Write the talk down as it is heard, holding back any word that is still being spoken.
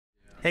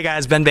Hey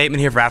guys, Ben Bateman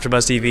here for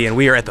AfterBuzz TV, and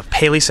we are at the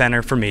Paley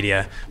Center for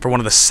Media for one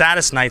of the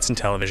saddest nights in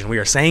television. We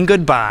are saying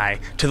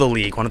goodbye to The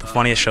League, one of the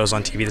funniest shows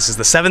on TV. This is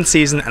the 7th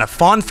season, and a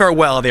fond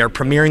farewell. They are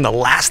premiering the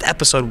last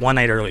episode one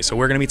night early, so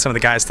we're going to meet some of the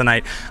guys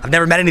tonight. I've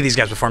never met any of these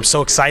guys before. I'm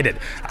so excited.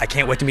 I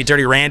can't wait to meet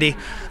Dirty Randy.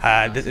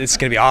 It's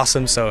going to be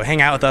awesome, so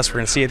hang out with us. We're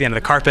going to see you at the end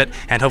of the carpet,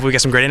 and hopefully we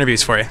get some great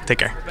interviews for you. Take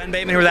care. Ben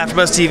Bateman here with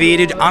AfterBuzz TV.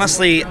 Dude,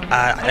 honestly,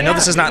 I know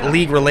this is not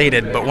League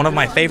related, but one of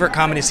my favorite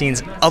comedy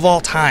scenes of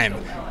all time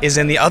is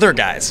in The Other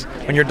Guys.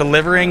 When you're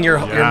delivering your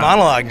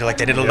monologue, you're like,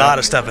 they did a lot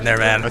of stuff in there,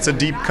 man. That's a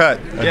deep cut.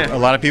 A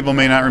lot of people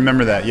may not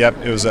remember that. Yep,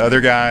 it was The Other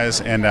Guys,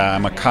 and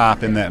I'm a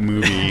cop in that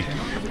movie,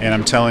 and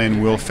I'm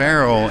telling Will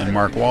Ferrell and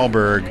Mark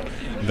Wahlberg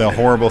the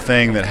horrible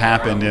thing that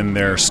happened in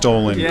their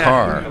stolen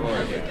car.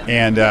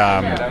 And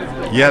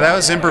yeah, that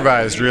was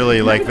improvised,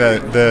 really. Like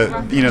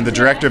the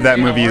director of that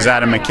movie is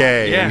Adam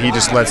McKay, and he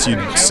just lets you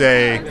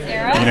say,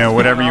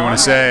 whatever you want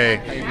to say,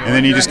 and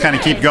then you just kind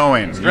of keep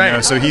going. You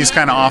know? So he's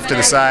kind of off to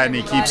the side, and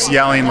he keeps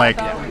yelling like,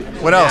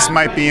 "What else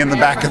might be in the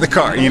back of the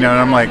car?" And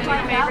I'm like,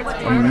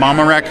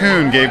 "Mama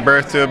raccoon gave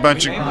birth to a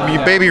bunch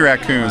of baby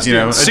raccoons."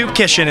 Soup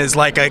Kitchen is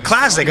like a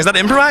classic. Is that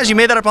improvised? You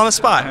made that up on the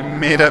spot? I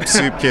made up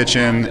Soup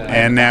Kitchen,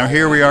 and now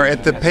here we are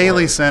at the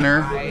Paley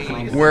Center,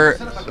 where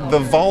the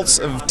vaults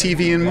of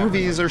TV and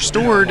movies are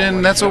stored,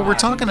 and that's what we're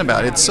talking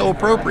about. It's so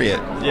appropriate.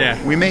 Yeah.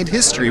 We made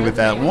history with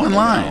that one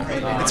line.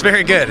 It's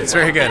very good. It's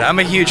very good. I'm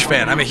a huge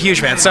fan.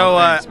 So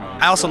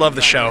I also love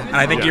the show, and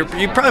I think you're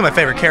probably my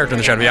favorite character in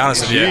the show, to be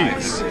honest with you.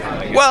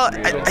 Well,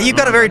 you've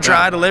got a very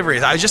dry delivery.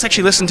 I was just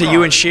actually listening to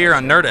you and Sheer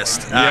on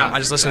Nerdist. I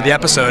just listened to the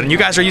episode, and you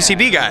guys are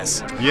UCB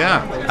guys.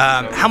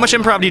 Yeah. How much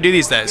improv do you do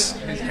these days?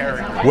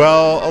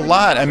 Well, a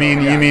lot. I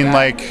mean, you mean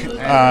like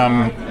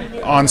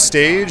on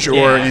stage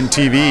or in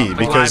TV?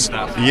 Because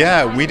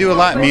we do a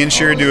lot. Me and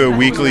Sheer do a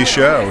weekly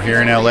show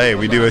here in LA.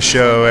 We do a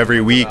show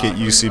every week at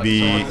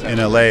UCB in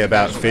LA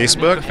about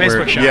Facebook.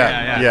 Facebook show.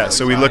 Yeah.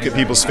 So we look at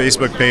people's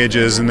Facebook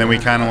pages, and then we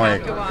kind of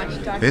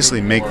like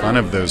basically make fun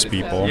of those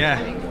people.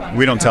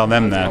 We don't tell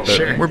them that,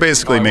 but we're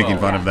basically making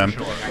fun of them.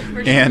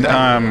 And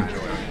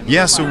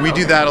yeah, so we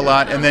do that a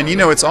lot, and then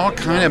it's all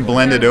kind of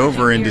blended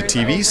over into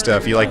TV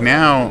stuff.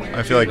 Now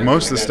I feel like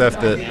most of the stuff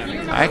that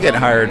I get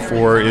hired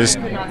for is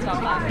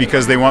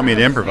because they want me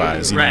to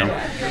improvise,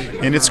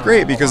 and it's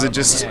great because it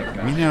just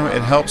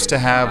it helps to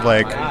have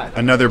like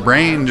another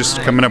brain just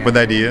coming up with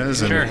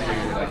ideas, and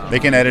they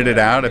can edit it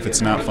out if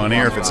it's not funny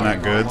or if it's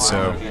not good.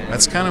 So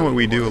that's kind of what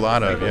we do a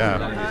lot of.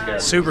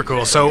 Super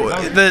cool. So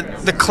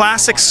the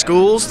classic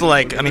schools,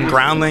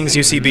 Groundlings,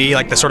 UCB,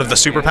 like the sort of the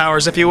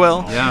superpowers, if you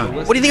will.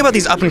 What do you think about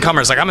these up and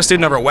comers? Like, I'm a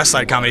student over at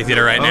Westside Comedy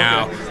Theater right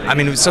now.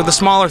 So the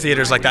smaller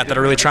theaters like that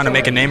are really trying to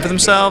make a name for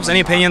themselves. Any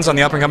opinions on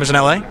the up and comers in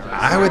LA?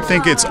 I would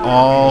think it's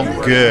all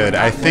good.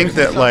 I think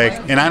that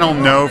and I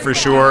don't know for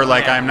sure.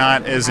 I'm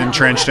not as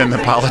entrenched in the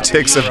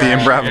politics of the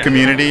improv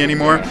community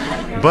anymore,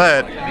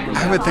 but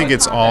I would think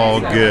it's all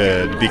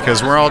good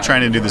because we're all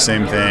trying to do the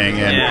same thing.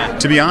 And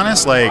to be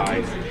honest, if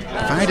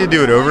I had to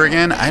do it over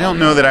again, I don't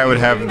know that I would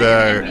have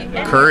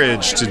the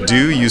courage to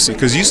do UCB,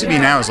 because UCB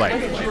now is like,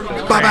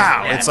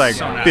 bow, it's like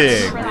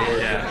big.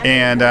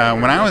 And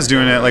when I was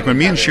doing it, when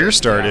me and Sheer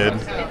started,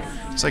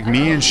 it's like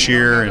me and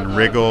Sheer and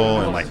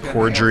Riggle and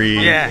Cordry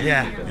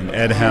and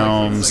Ed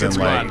Helms and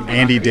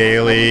Andy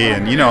Daly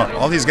and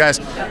all these guys.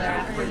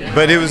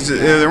 But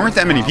there weren't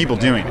that many people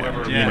doing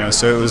it,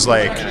 so it was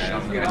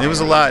it was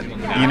a lot,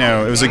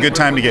 it was a good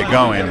time to get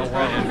going.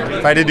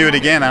 If I had to do it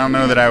again, I don't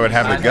know that I would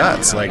have the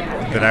guts,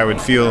 that I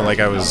would feel like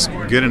I was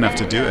good enough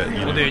to do it.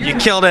 Well, dude, you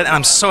killed it, and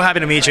I'm so happy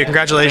to meet you.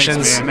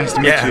 Congratulations. Thanks, man. Nice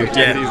to meet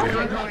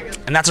you.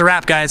 And that's a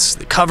wrap, guys.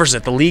 It covers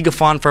it. The League of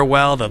Fond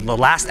Farewell. The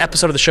last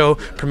episode of the show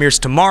premieres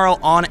tomorrow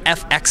on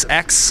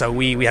FXX. So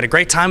we had a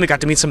great time. We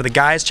got to meet some of the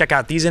guys. Check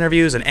out these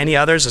interviews and any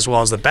others, as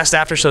well as the best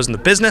after shows in the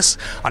business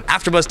on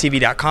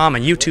AfterBuzzTV.com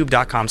and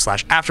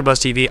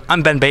YouTube.com/AfterBuzzTV.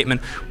 I'm Ben Bateman.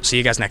 We'll see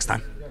you guys next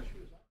time.